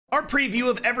Our preview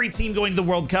of every team going to the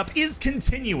World Cup is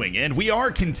continuing, and we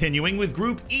are continuing with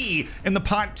Group E and the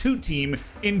Pot 2 team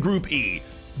in Group E,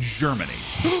 Germany.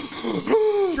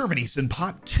 Germany's in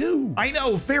Pot 2. I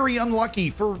know, very unlucky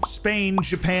for Spain,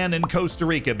 Japan, and Costa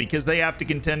Rica because they have to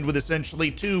contend with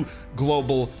essentially two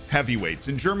global heavyweights,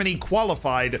 and Germany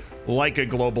qualified like a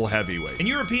global heavyweight. In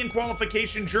European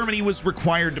qualification, Germany was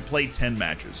required to play 10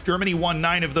 matches. Germany won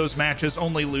 9 of those matches,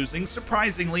 only losing,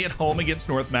 surprisingly, at home against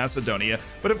North Macedonia,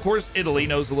 but of course, Italy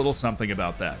knows a little something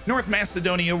about that. North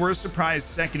Macedonia were a surprise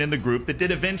second in the group that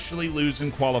did eventually lose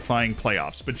in qualifying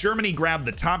playoffs, but Germany grabbed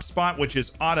the top spot, which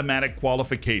is automatic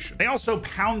qualification. They also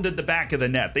pounded the back of the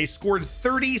net. They scored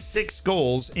 36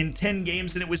 goals in 10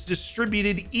 games, and it was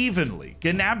distributed evenly.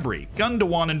 Gnabry,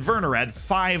 Gundogan, and Werner had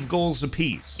 5 goals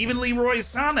apiece. Even Leroy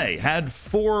Sané had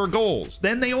 4 goals.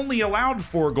 Then they only allowed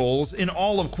 4 goals in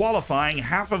all of qualifying,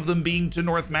 half of them being to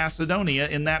North Macedonia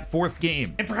in that 4th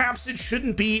game. And perhaps it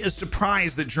shouldn't be a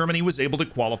surprise that Germany was able to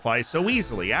qualify so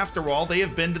easily. After all, they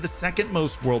have been to the second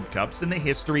most World Cups in the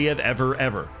history of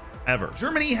ever.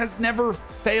 Germany has never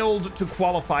failed to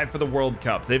qualify for the World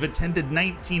Cup. They've attended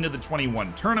 19 of the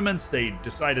 21 tournaments. They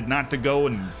decided not to go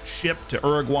and ship to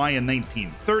Uruguay in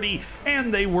 1930,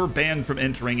 and they were banned from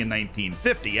entering in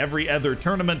 1950. Every other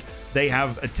tournament they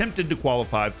have attempted to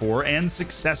qualify for and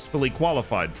successfully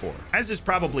qualified for. As is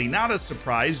probably not a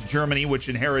surprise, Germany, which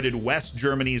inherited West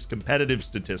Germany's competitive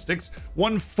statistics,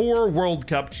 won 4 World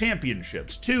Cup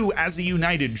championships, 2 as a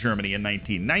united Germany in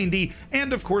 1990,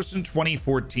 and of course in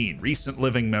 2014. Recent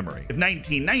living memory. If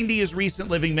 1990 is recent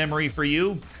living memory for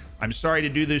you, I'm sorry to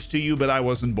do this to you, but I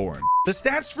wasn't born. The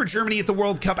stats for Germany at the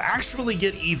World Cup actually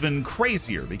get even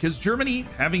crazier because Germany,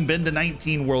 having been to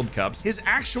 19 World Cups, has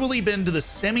actually been to the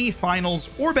semifinals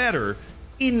or better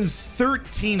in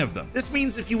 13 of them. This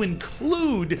means if you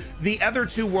include the other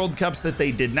 2 World Cups that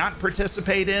they did not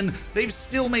participate in, they've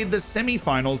still made the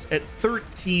semifinals at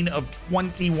 13 of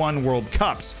 21 World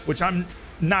Cups, which I'm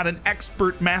not an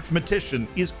expert mathematician,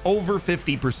 is over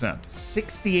 50%,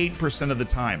 68% of the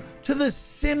time, to the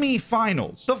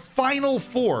semifinals, the final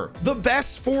 4, the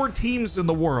best 4 teams in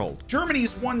the world.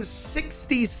 Germany's won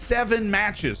 67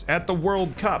 matches at the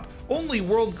World Cup. Only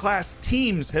world-class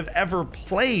teams have ever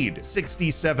played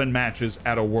 67 matches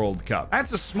at a World Cup.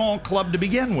 That's a small club to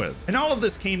begin with. And all of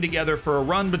this came together for a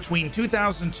run between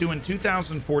 2002 and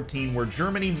 2014 where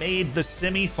Germany made the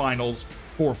semifinals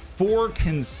for 4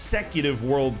 consecutive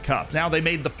World Cups. Now, they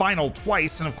made the final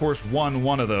twice and of course won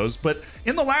one of those, but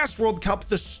in the last World Cup,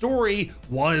 the story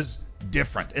was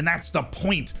different, and that's the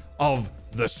point of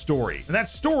the story. And that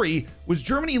story was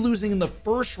Germany losing in the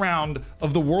first round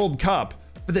of the World Cup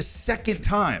for the 2nd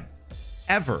time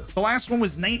ever. The last one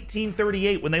was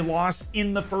 1938 when they lost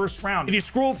in the first round. If you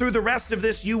scroll through the rest of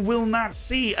this, you will not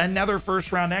see another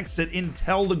first round exit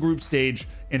until the group stage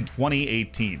in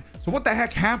 2018. So what the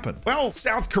heck happened? Well,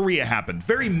 South Korea happened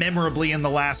very memorably in the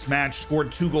last match, scored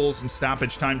 2 goals in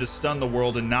stoppage time to stun the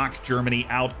world and knock Germany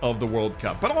out of the World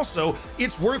Cup. But also,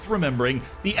 it's worth remembering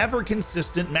the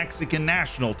ever-consistent Mexican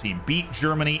national team beat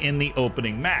Germany in the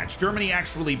opening match. Germany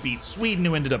actually beat Sweden,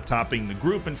 who ended up topping the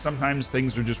group, and sometimes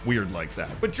things are just weird like that.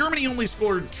 But Germany only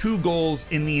scored 2 goals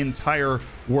in the entire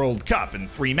World Cup in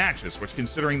 3 matches, which,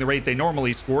 considering the rate they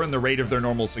normally score and the rate of their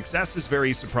normal success, is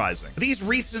very surprising. These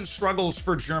recent struggles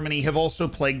for Germany have also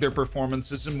plagued their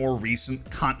performances in more recent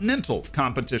continental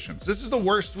competitions. This is the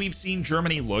worst we've seen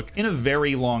Germany look in a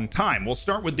very long time. We'll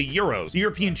start with the Euros, the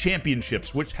European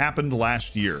Championships, which happened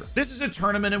last year. This is a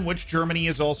tournament in which Germany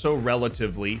has also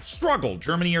relatively struggled.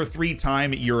 Germany are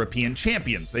 3-time European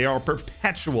champions. They are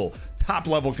perpetual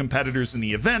top-level competitors in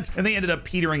the event, and they ended up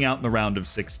petering out in the round of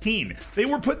 16. They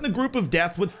were put in the group of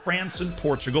death with France and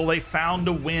Portugal. They found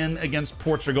a win against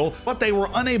Portugal, but they were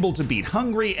unable to beat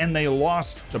Hungary, and they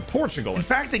lost to Portugal. In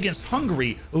fact, against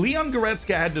Hungary, Leon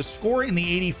Goretzka had to score in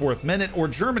the 84th minute, or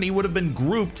Germany would have been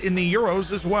grouped in the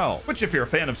Euros as well, which, if you're a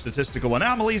fan of statistical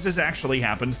anomalies, has actually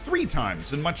happened 3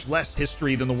 times in much less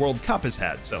history than the World Cup has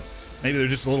had. So maybe they're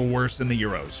just a little worse than the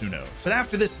Euros, who knows? But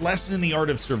after this lesson in the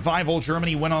art of survival,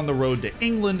 Germany went on the road to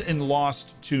England and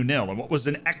lost 2-0, in what was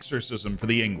an exorcism for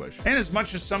the English. And as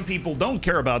much as some people don't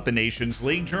care about the Nations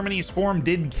League, Germany's form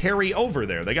did carry over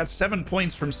there. They got 7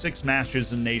 points from 6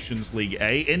 matches in Nations League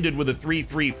A, ended with a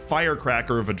 3-3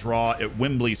 firecracker of a draw at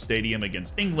Wembley Stadium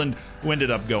against England, who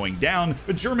ended up going down.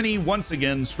 But Germany once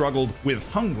again struggled with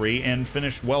Hungary and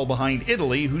finished well behind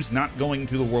Italy, who's not going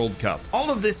to the World Cup. All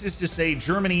of this is to say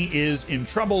Germany is in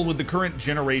trouble with the current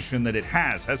generation that it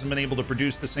hasn't been able to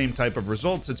produce the same type of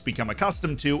results it's become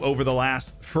accustomed to over the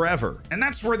last forever. And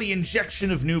that's where the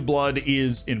injection of new blood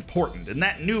is important. And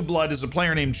that new blood is a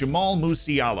player named Jamal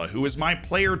Musiala, who is my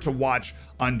player to watch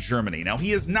on Germany. Now,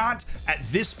 he is not, at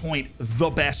this point, the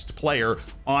best player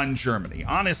on Germany.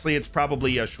 Honestly, it's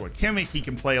probably Kimmich. He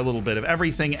can play a little bit of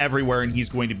everything, everywhere, and he's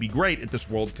going to be great at this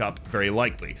World Cup, very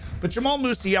likely. But Jamal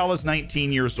Musiala is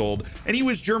 19 years old, and he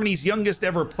was Germany's youngest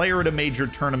ever player at a major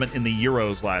tournament in the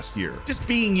Euros last year. Just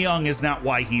being young is not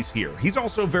why he's here. He's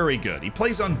also very good. He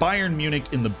plays on Bayern Munich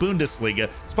in the Bundesliga.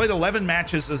 He's played 11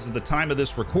 matches as of the time of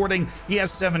this recording. He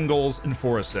has 7 goals and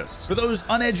 4 assists. For those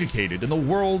uneducated in the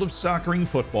world of soccering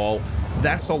football,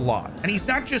 that's a lot. And he's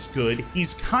not just good,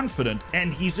 he's confident,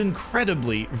 and he's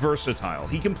incredibly versatile.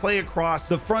 He can play across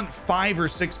the front 5 or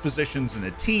 6 positions in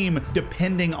a team,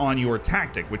 depending on your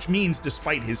tactic, which means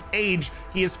despite his age,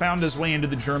 he has found his way into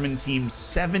the German team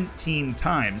 17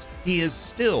 times. He is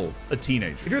still a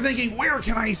teenager. If you're thinking, where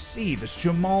can I see this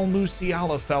Jamal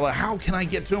Musiala fella? How can I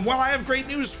get to him? Well, I have great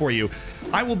news for you.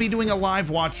 I will be doing a live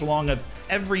watch along of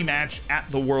every match at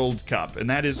the World Cup, and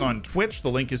that is on Twitch. The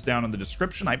link is down in the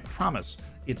description. I promise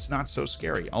it's not so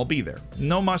scary. I'll be there.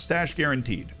 No mustache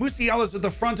guaranteed. Musiala's at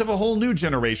the front of a whole new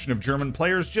generation of German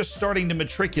players just starting to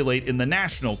matriculate in the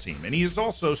national team, and he is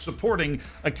also supporting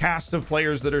a cast of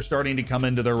players that are starting to come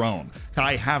into their own.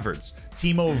 Kai Havertz,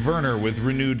 Timo Werner with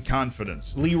renewed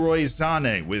confidence, Leroy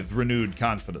Sané with renewed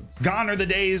confidence. Gone are the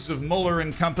days of Muller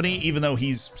and company, even though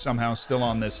he's somehow still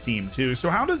on this team too. So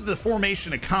how does the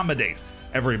formation accommodate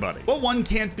everybody? Well, one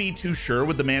can't be too sure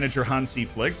with the manager Hansi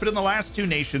Flick, but in the last 2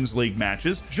 Nations League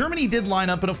matches, Germany did line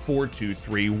up in a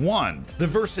 4-2-3-1. The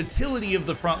versatility of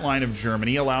the front line of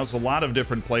Germany allows a lot of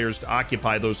different players to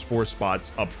occupy those 4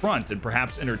 spots up front, and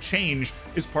perhaps interchange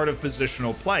is part of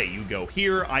positional play. You go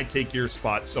here, I take your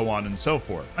spot, so on and so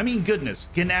forth. I mean, goodness,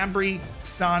 Gnabry,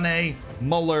 Sané,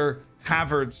 Muller,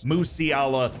 Havertz,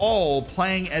 Musiala, all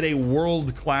playing at a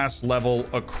world-class level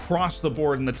across the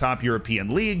board in the top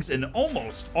European leagues, and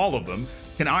almost all of them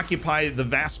can occupy the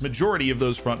vast majority of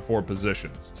those front 4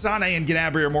 positions. Sané and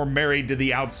Gnabry are more married to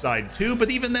the outside too,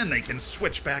 but even then they can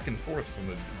switch back and forth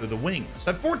from the wings.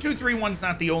 That 4-2-3-1's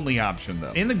not the only option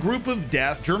though. In the group of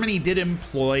death, Germany did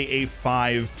employ a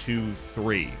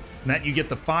 5-2-3. And that you get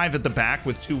the 5 at the back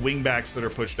with 2 wingbacks that are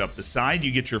pushed up the side.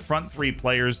 You get your front 3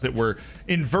 players that were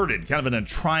inverted, kind of in a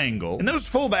triangle. And those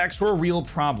fullbacks were a real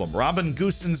problem. Robin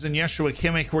Gosens and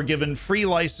Kimmich were given free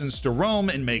license to roam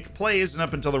and make plays, and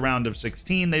up until the round of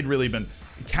 16, they'd really been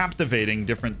captivating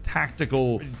different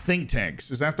tactical think tanks.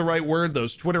 Is that the right word?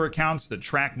 Those Twitter accounts that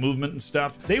track movement and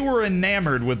stuff. They were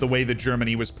enamored with the way that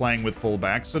Germany was playing with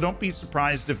fullbacks, so don't be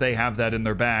surprised if they have that in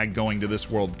their bag going to this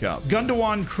World Cup.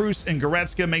 Gundogan, Kroos, and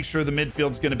Goretzka make sure the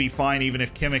midfield's going to be fine, even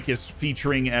if Kimmich is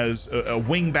featuring as a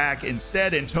wingback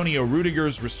instead. Antonio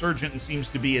Rudiger's resurgent and seems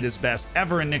to be at his best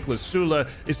ever, and Niklas Süle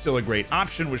is still a great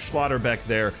option with Schlotterbeck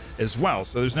there as well.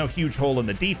 So there's no huge hole in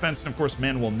the defense, and of course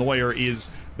Manuel Neuer is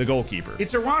the goalkeeper.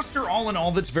 It's a roster all in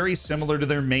all that's very similar to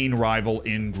their main rival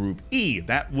in Group E.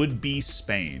 That would be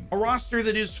Spain. A roster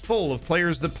that is full of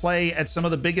players that play at some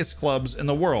of the biggest clubs in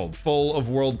the world, full of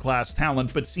world-class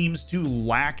talent, but seems to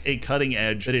lack a cutting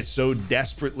edge that it so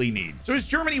desperately needs. So is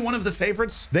Germany one of the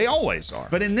favorites? They always are.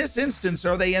 But in this instance,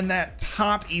 are they in that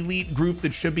top elite group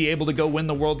that should be able to go win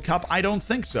the World Cup? I don't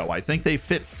think so. I think they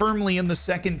fit firmly in the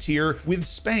second tier with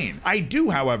Spain. I do,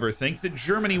 however, think that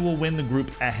Germany will win the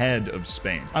group ahead of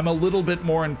Spain. I'm a little bit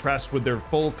more impressed with their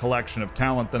full collection of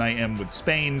talent than I am with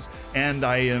Spain's, and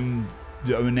I am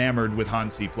enamored with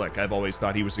Hansi Flick. I've always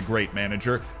thought he was a great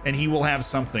manager, and he will have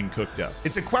something cooked up.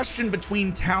 It's a question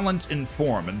between talent and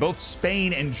form, and both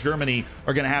Spain and Germany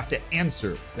are going to have to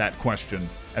answer that question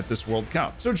at this World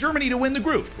Cup. So Germany to win the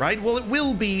group, right? Well, it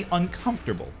will be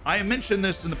uncomfortable. I mentioned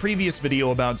this in the previous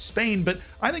video about Spain, but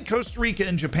I think Costa Rica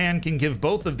and Japan can give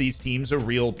both of these teams a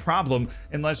real problem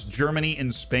unless Germany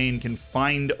and Spain can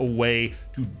find a way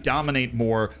to dominate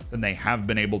more than they have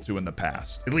been able to in the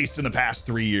past, at least in the past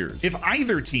 3 years. If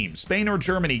either team, Spain or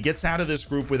Germany, gets out of this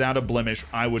group without a blemish,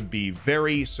 I would be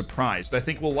very surprised. I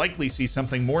think we'll likely see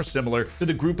something more similar to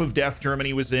the group of death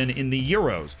Germany was in the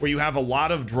Euros, where you have a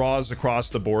lot of draws across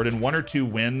the board, and 1 or 2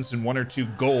 wins and 1 or 2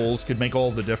 goals could make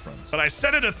all the difference. But I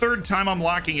said it a third time, I'm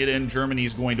locking it in.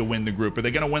 Germany's going to win the group. Are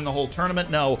they going to win the whole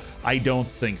tournament? No, I don't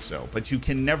think so. But you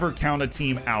can never count a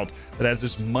team out that has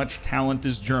as much talent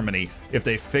as Germany. If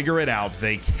they figure it out,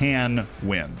 they can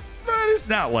win. That is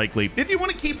not likely. If you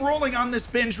want to keep rolling on this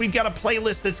binge, we've got a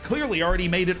playlist that's clearly already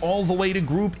made it all the way to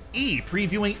Group E,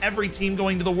 previewing every team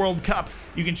going to the World Cup.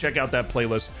 You can check out that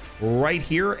playlist right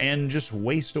here and just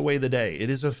waste away the day. It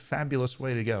is a fabulous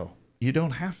way to go. You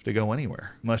don't have to go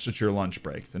anywhere unless it's your lunch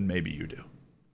break, then maybe you do.